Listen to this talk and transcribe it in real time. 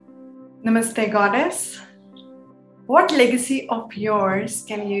Namaste, Goddess. What legacy of yours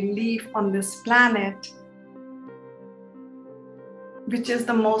can you leave on this planet, which is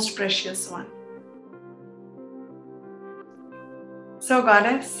the most precious one? So,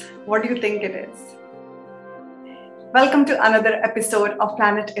 Goddess, what do you think it is? Welcome to another episode of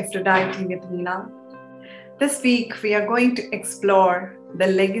Planet Aphrodite with Meena. This week, we are going to explore the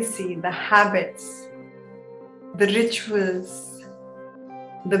legacy, the habits, the rituals,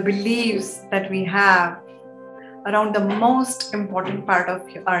 the beliefs that we have around the most important part of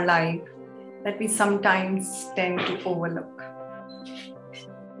our life that we sometimes tend to overlook.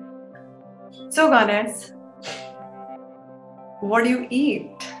 So, Goddess, what do you eat?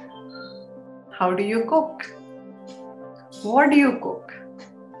 How do you cook? What do you cook?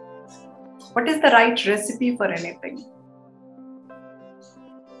 What is the right recipe for anything?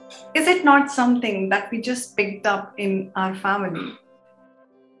 Is it not something that we just picked up in our family?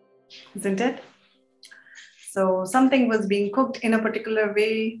 Isn't it? So something was being cooked in a particular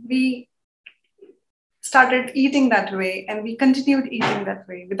way. We started eating that way and we continued eating that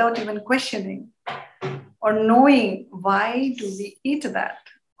way without even questioning or knowing why do we eat that,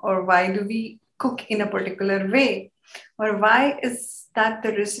 or why do we cook in a particular way, or why is that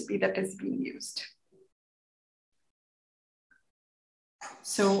the recipe that is being used.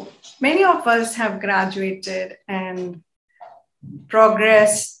 So many of us have graduated and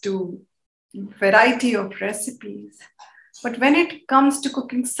progressed to variety of recipes. But when it comes to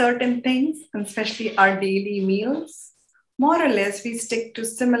cooking certain things, and especially our daily meals, more or less we stick to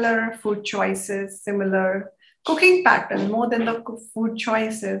similar food choices, similar cooking pattern, more than the food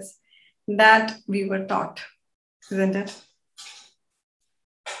choices that we were taught, isn't it?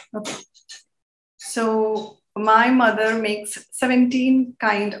 Okay. So my mother makes 17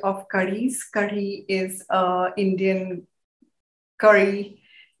 kind of curries. Curry is Indian curry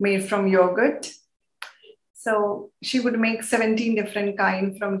made from yogurt. So she would make 17 different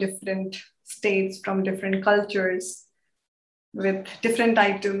kinds from different states, from different cultures, with different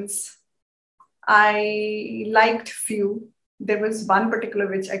items. I liked few. There was one particular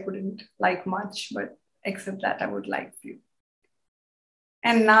which I couldn't like much, but except that I would like few.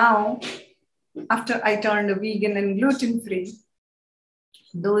 And now, after I turned vegan and gluten-free,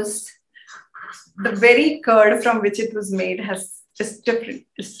 the very curd from which it was made is different,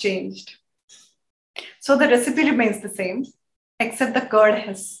 is changed. So the recipe remains the same, except the curd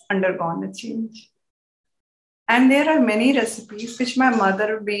has undergone a change. And there are many recipes which my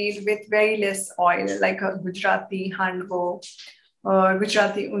mother made with very less oil, like a Gujarati handwo or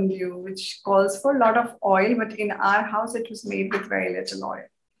Gujarati undiyu, which calls for a lot of oil, but in our house, it was made with very little oil.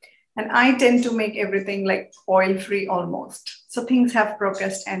 And I tend to make everything like oil-free almost. So things have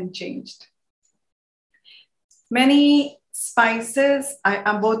progressed and changed. Many spices,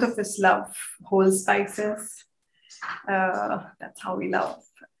 both of us love whole spices. That's how we love.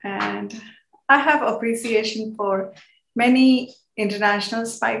 And I have appreciation for many international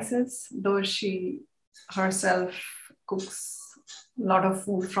spices, though she herself cooks a lot of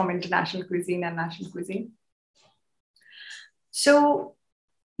food from international cuisine and national cuisine. So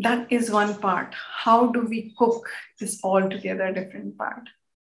that is one part. How do we cook is altogether a different part.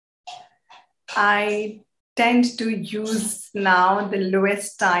 I tend to use now the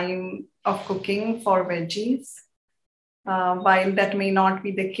lowest time of cooking for veggies, while that may not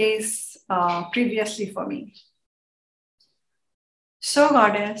be the case previously for me. So,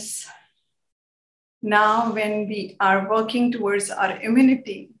 Goddess, now when we are working towards our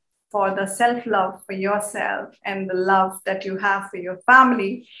immunity for the self-love for yourself and the love that you have for your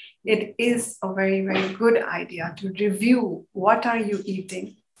family, it is a very, very good idea to review what are you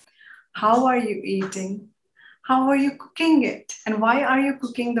eating, how are you eating, how are you cooking it, and why are you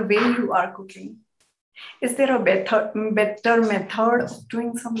cooking the way you are cooking? Is there a better method of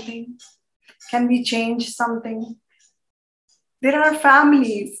doing something? Can we change something? There are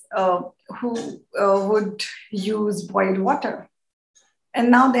families who would use boiled water. And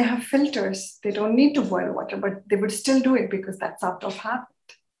now they have filters. They don't need to boil water, but they would still do it because that's out of habit.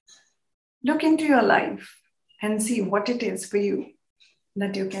 Look into your life and see what it is for you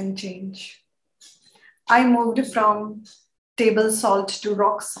that you can change. I moved from table salt to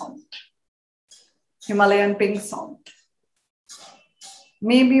rock salt, Himalayan pink salt.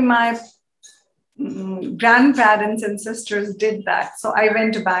 Maybe my grandparents and sisters did that, so I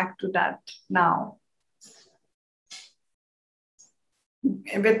went back to that now.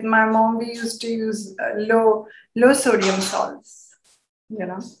 With my mom, we used to use low sodium salts, you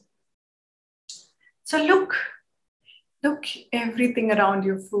know. So look everything around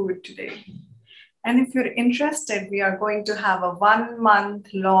your food today. And if you're interested, we are going to have a 1 month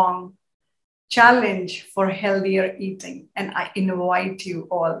long challenge for healthier eating, and I invite you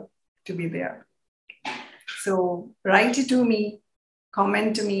all to be there. So write it to me,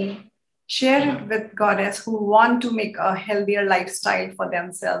 comment to me, share it with goddess who want to make a healthier lifestyle for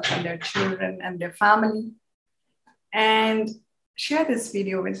themselves and their children and their family. And share this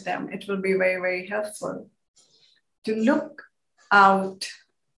video with them. It will be very, very helpful to look out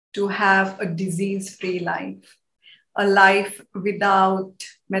to have a disease-free life, a life without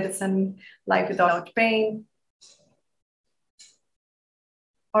medicine, life without pain,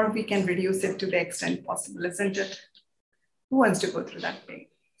 or we can reduce it to the extent possible, isn't it? Who wants to go through that pain?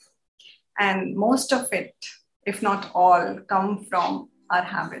 And most of it, if not all, come from our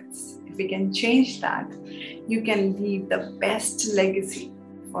habits. If we can change that, you can leave the best legacy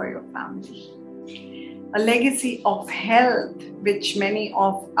for your family. A legacy of health, which many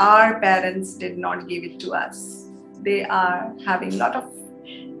of our parents did not give it to us. They are having a lot of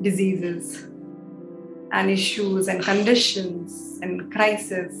diseases and issues and conditions and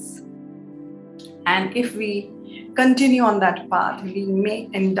crises. And if we continue on that path, we may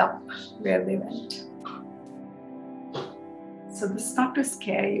end up where they went. So this is not to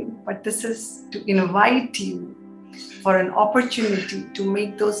scare you, but this is to invite you for an opportunity to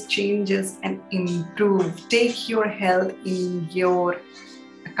make those changes and improve. Take your health in your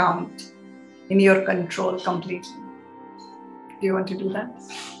account, in your control completely. Do you want to do that?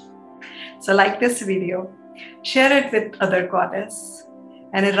 So like this video, share it with other goddess,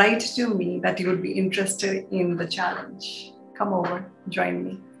 and write to me that you would be interested in the challenge. Come over, join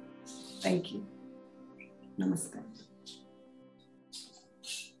me. Thank you. Namaste.